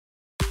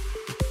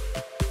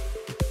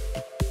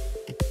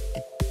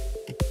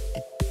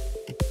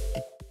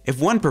If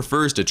one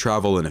prefers to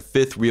travel in a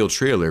fifth-wheel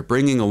trailer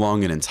bringing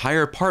along an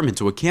entire apartment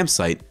to a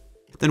campsite,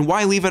 then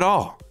why leave it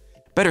all?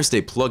 Better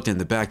stay plugged in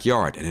the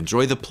backyard and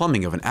enjoy the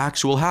plumbing of an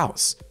actual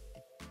house.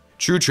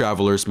 True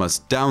travelers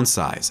must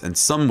downsize, and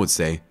some would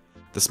say,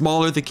 the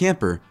smaller the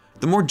camper,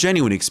 the more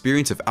genuine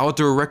experience of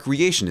outdoor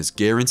recreation is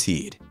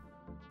guaranteed.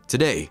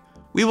 Today,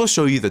 we will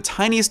show you the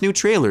tiniest new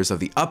trailers of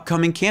the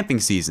upcoming camping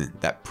season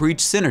that preach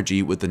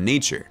synergy with the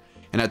nature,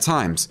 and at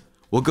times,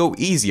 will go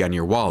easy on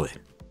your wallet.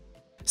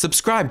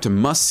 Subscribe to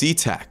Must See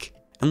Tech,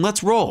 and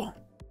let's roll!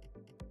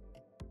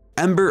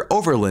 Ember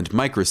Overland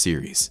Micro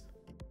Series.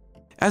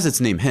 As its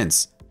name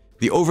hints,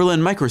 the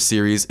Overland Micro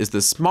Series is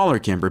the smaller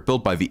camper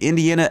built by the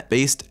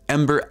Indiana-based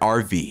Ember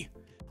RV,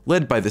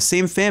 led by the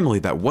same family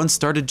that once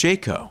started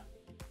Jayco.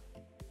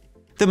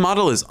 The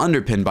model is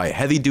underpinned by a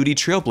heavy-duty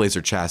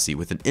Trailblazer chassis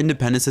with an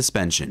independent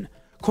suspension,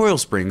 coil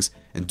springs,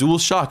 and dual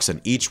shocks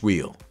on each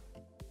wheel.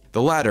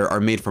 The latter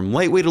are made from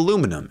lightweight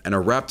aluminum and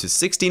are wrapped to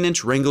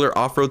 16-inch Wrangler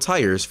off-road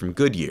tires from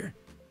Goodyear.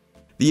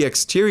 The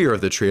exterior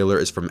of the trailer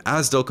is from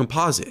Asdel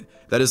composite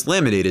that is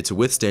laminated to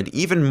withstand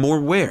even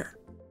more wear.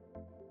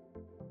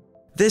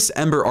 This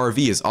Ember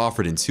RV is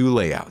offered in two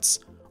layouts,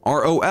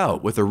 ROL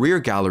with a rear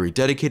gallery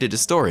dedicated to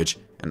storage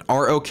and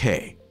ROK,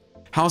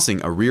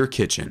 housing a rear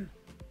kitchen.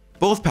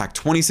 Both pack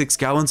 26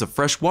 gallons of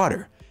fresh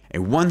water, a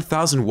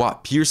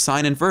 1,000-watt pure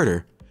sine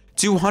inverter,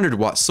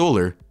 200-watt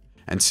solar,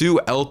 and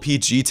 2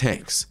 LPG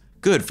tanks,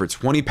 good for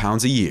 20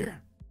 pounds a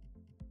year.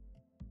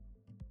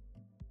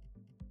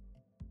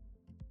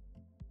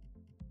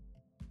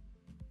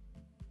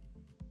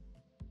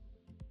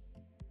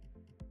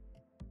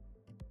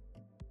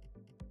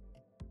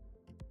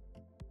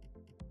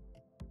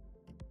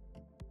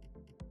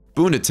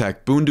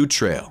 Bundutec Bundu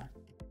Trail.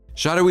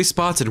 Shadowy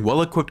spots and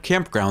well-equipped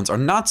campgrounds are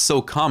not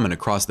so common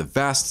across the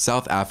vast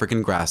South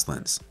African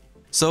grasslands.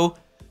 So,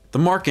 the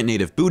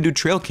market-native Bundu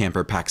Trail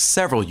camper packs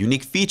several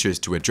unique features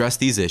to address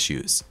these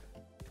issues.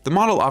 The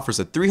model offers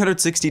a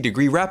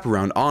 360-degree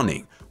wraparound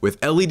awning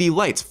with LED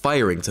lights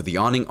firing to the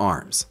awning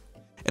arms.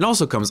 It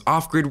also comes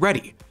off-grid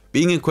ready,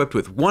 being equipped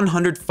with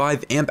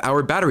 105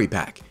 amp-hour battery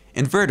pack,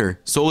 inverter,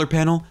 solar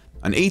panel,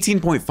 an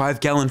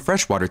 18.5-gallon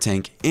freshwater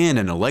tank, and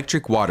an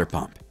electric water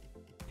pump.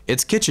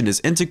 Its kitchen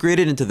is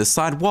integrated into the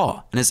side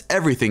wall and has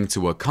everything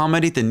to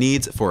accommodate the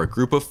needs for a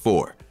group of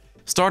 4,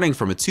 starting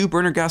from a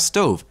 2-burner gas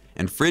stove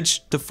and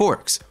fridge to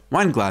forks,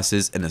 wine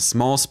glasses, and a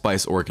small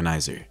spice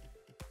organizer.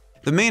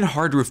 The main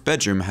hard roof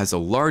bedroom has a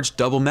large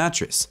double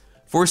mattress,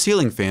 4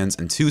 ceiling fans,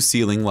 and 2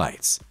 ceiling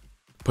lights.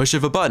 Push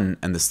of a button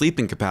and the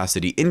sleeping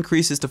capacity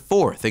increases to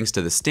 4 thanks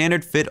to the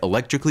standard fit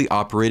electrically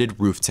operated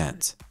roof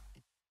tent.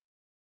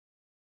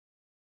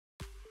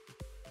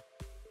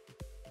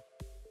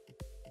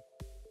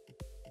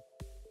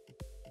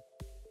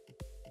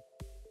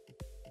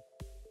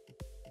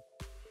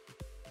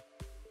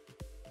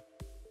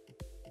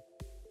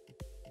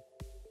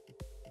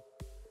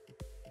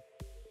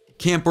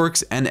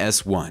 CampWorks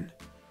NS1.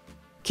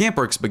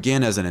 CampWorks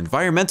began as an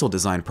environmental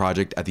design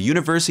project at the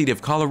University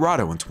of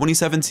Colorado in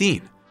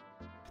 2017.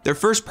 Their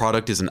first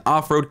product is an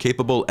off-road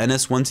capable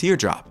NS1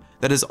 teardrop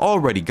that has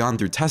already gone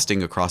through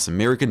testing across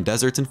American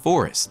deserts and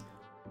forests.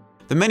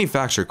 The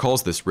manufacturer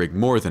calls this rig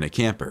more than a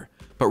camper,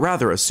 but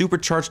rather a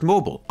supercharged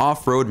mobile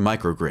off-road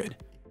microgrid.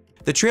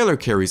 The trailer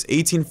carries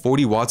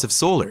 1840 watts of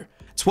solar,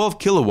 12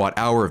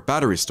 kilowatt-hour of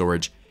battery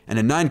storage, and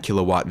a 9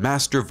 kilowatt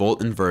master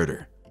volt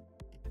inverter.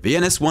 The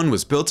NS1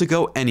 was built to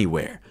go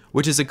anywhere,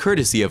 which is a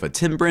courtesy of a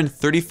Timbren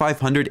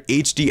 3500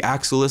 HD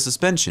axle-less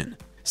suspension,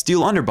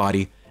 steel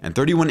underbody, and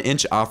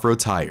 31-inch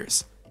off-road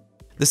tires.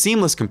 The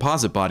seamless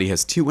composite body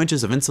has 2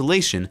 inches of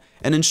insulation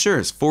and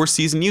ensures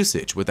 4-season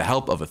usage with the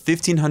help of a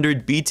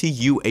 1500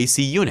 BTU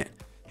AC unit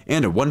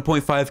and a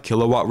 1.5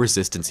 kilowatt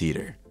resistance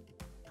heater.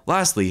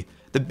 Lastly,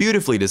 the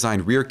beautifully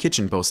designed rear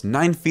kitchen boasts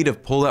 9 feet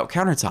of pull-out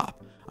countertop,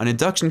 an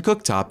induction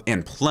cooktop,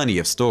 and plenty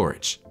of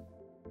storage.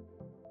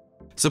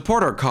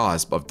 Support our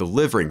cause of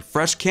delivering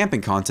fresh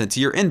camping content to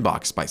your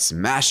inbox by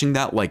smashing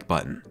that like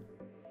button.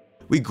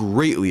 We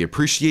greatly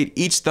appreciate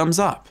each thumbs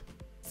up.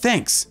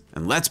 Thanks,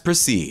 and let's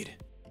proceed.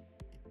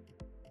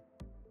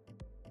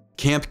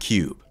 Camp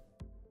Cube.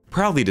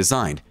 Proudly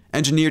designed,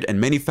 engineered, and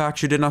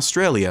manufactured in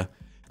Australia,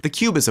 the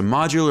Cube is a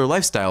modular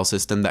lifestyle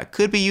system that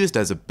could be used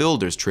as a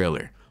builder's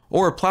trailer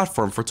or a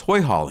platform for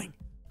toy hauling.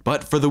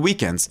 But for the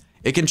weekends,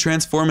 it can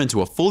transform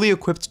into a fully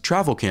equipped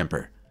travel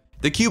camper.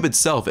 The Cube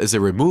itself is a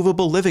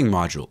removable living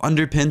module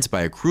underpinned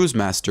by a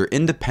Cruisemaster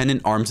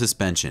independent arm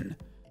suspension.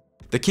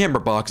 The camper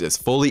box is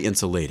fully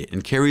insulated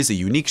and carries a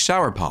unique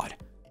shower pod.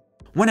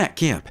 When at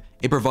camp,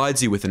 it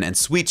provides you with an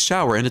ensuite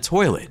shower and a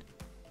toilet,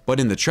 but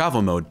in the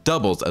travel mode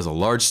doubles as a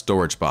large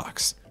storage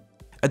box.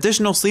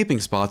 Additional sleeping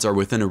spots are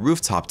within a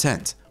rooftop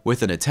tent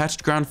with an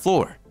attached ground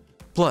floor,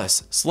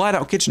 plus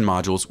slide-out kitchen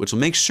modules which will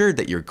make sure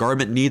that your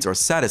garment needs are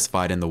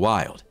satisfied in the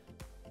wild.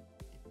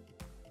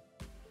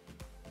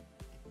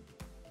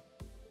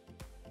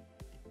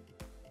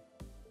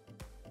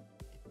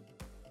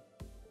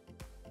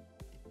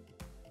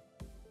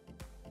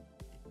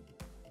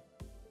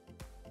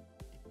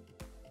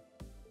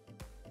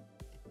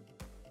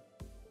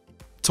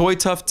 Toy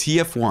Tough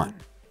TF1,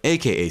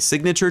 aka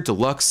Signature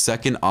Deluxe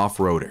Second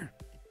Off-Roader.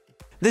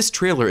 This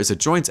trailer is a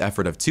joint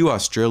effort of two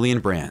Australian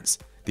brands,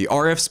 the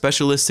RF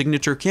Specialist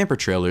Signature Camper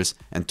Trailers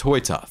and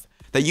Toy Tough,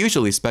 that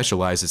usually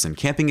specializes in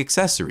camping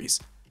accessories.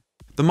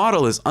 The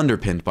model is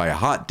underpinned by a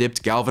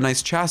hot-dipped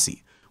galvanized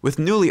chassis with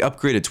newly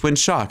upgraded twin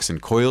shocks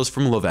and coils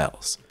from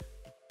Lovell's.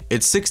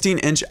 Its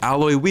 16-inch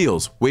alloy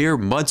wheels wear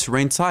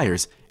mud-terrain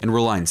tires and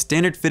rely on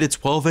standard-fitted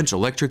 12-inch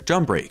electric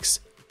drum brakes.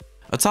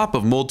 Atop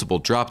of multiple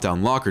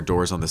drop-down locker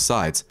doors on the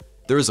sides,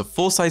 there is a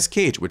full-size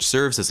cage which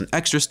serves as an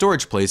extra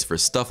storage place for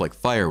stuff like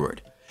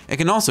firewood. It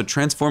can also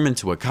transform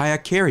into a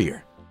kayak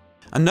carrier.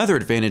 Another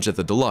advantage of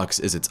the Deluxe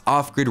is its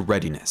off-grid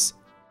readiness.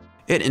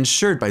 It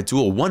ensured by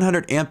dual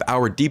 100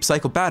 amp-hour deep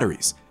cycle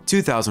batteries,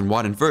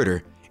 2000-watt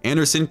inverter,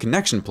 Anderson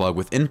connection plug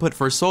with input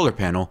for a solar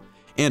panel,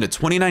 and a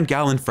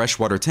 29-gallon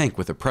freshwater tank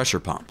with a pressure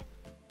pump.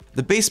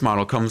 The base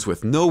model comes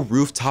with no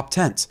rooftop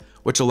tent,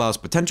 which allows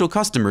potential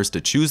customers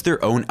to choose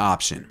their own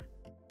option.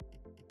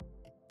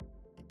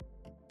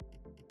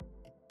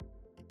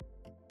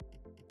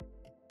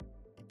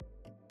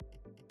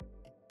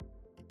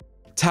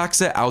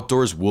 Taxa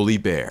Outdoors Woolly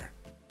Bear.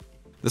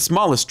 The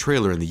smallest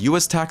trailer in the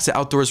US Taxa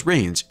Outdoors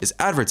range is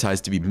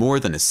advertised to be more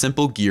than a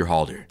simple gear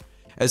halter,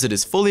 as it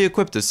is fully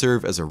equipped to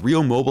serve as a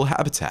real mobile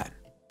habitat.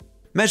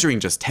 Measuring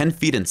just 10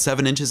 feet and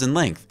 7 inches in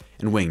length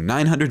and weighing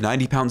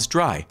 990 pounds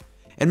dry,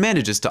 it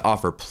manages to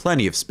offer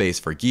plenty of space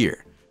for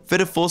gear,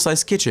 fit a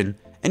full-size kitchen,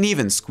 and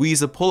even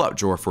squeeze a pull-out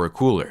drawer for a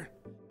cooler.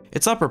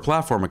 Its upper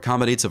platform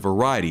accommodates a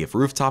variety of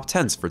rooftop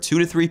tents for 2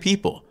 to 3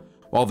 people,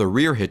 while the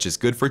rear hitch is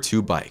good for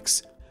 2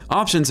 bikes.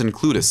 Options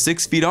include a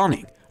 6-foot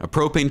awning, a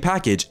propane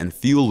package, and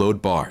fuel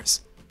load bars.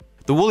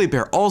 The Woolly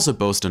Bear also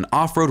boasts an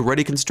off-road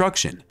ready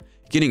construction,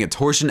 getting a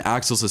torsion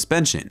axle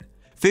suspension,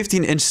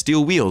 15-inch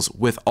steel wheels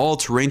with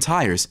all-terrain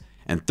tires,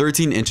 and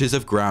 13 inches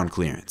of ground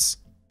clearance.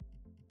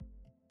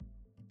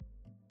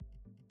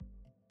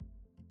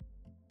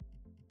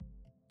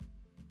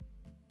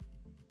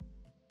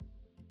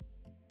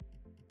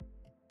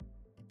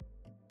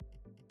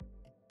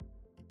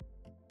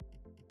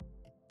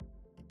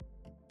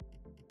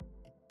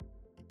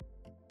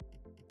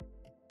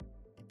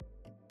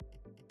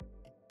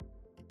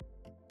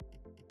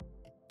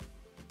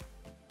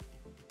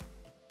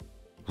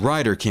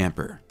 Rider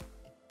Camper.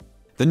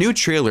 The new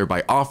trailer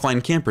by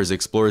Offline Campers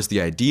explores the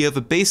idea of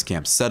a base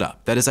camp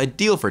setup that is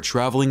ideal for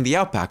traveling the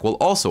outback while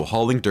also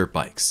hauling dirt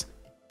bikes.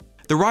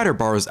 The Rider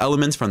borrows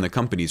elements from the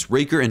company's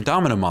Raker and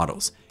Domino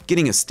models,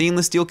 getting a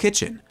stainless steel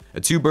kitchen,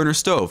 a 2-burner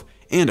stove,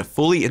 and a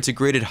fully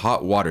integrated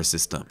hot water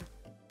system.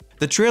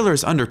 The trailer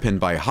is underpinned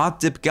by a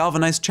hot-dip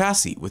galvanized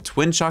chassis with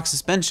twin shock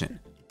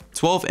suspension,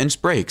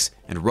 12-inch brakes,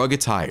 and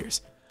rugged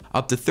tires,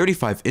 up to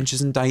 35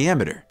 inches in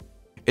diameter.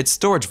 Its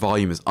storage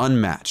volume is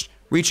unmatched,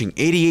 reaching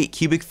 88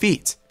 cubic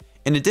feet.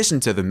 In addition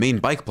to the main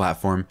bike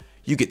platform,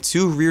 you get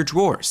 2 rear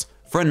drawers,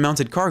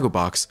 front-mounted cargo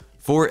box,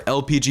 4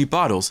 LPG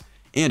bottles,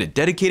 and a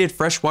dedicated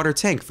freshwater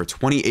tank for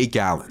 28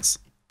 gallons.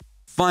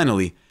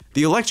 Finally,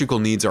 the electrical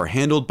needs are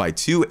handled by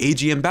 2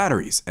 AGM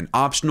batteries and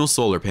optional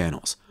solar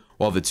panels,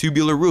 while the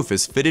tubular roof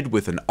is fitted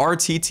with an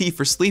RTT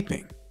for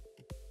sleeping.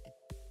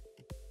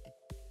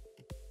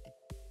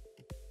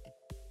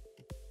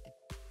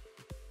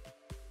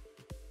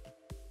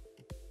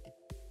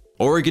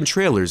 Oregon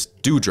Trailers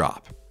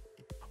Dewdrop.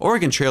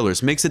 Oregon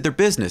Trailers makes it their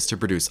business to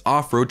produce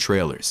off-road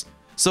trailers,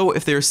 so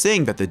if they are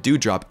saying that the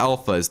Dewdrop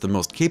Alpha is the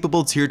most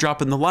capable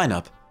teardrop in the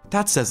lineup,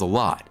 that says a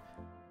lot.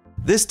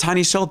 This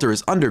tiny shelter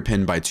is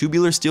underpinned by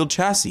tubular steel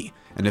chassis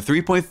and a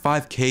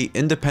 3.5K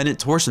independent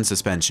torsion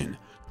suspension,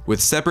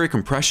 with separate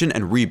compression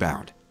and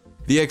rebound.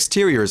 The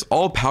exterior is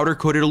all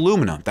powder-coated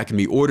aluminum that can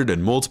be ordered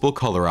in multiple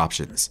color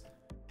options.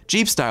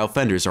 Jeep-style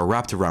fenders are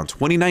wrapped around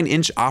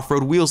 29-inch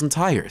off-road wheels and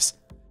tires.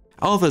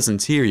 Alpha's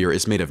interior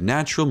is made of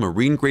natural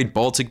marine-grade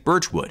Baltic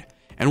birchwood,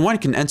 and one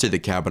can enter the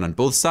cabin on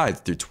both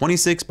sides through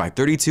 26 by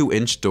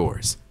 32-inch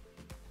doors.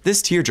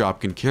 This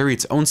teardrop can carry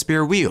its own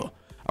spare wheel,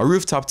 a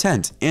rooftop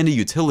tent, and a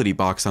utility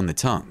box on the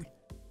tongue.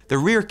 The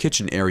rear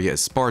kitchen area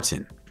is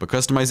Spartan, but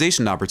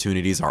customization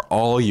opportunities are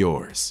all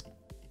yours.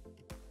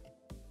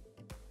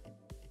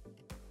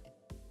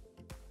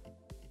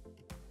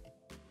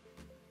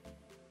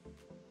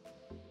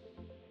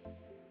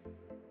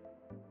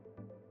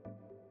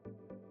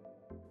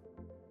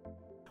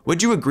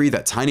 Would you agree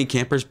that tiny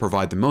campers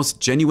provide the most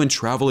genuine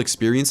travel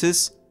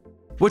experiences?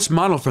 Which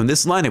model from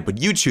this lineup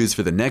would you choose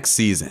for the next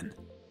season?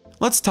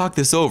 Let's talk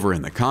this over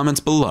in the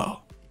comments below.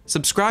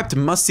 Subscribe to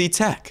Must See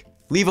Tech,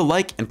 leave a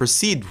like, and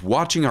proceed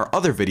watching our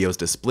other videos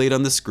displayed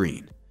on the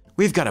screen.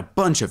 We've got a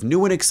bunch of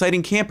new and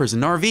exciting campers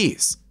and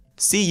RVs.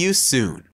 See you soon.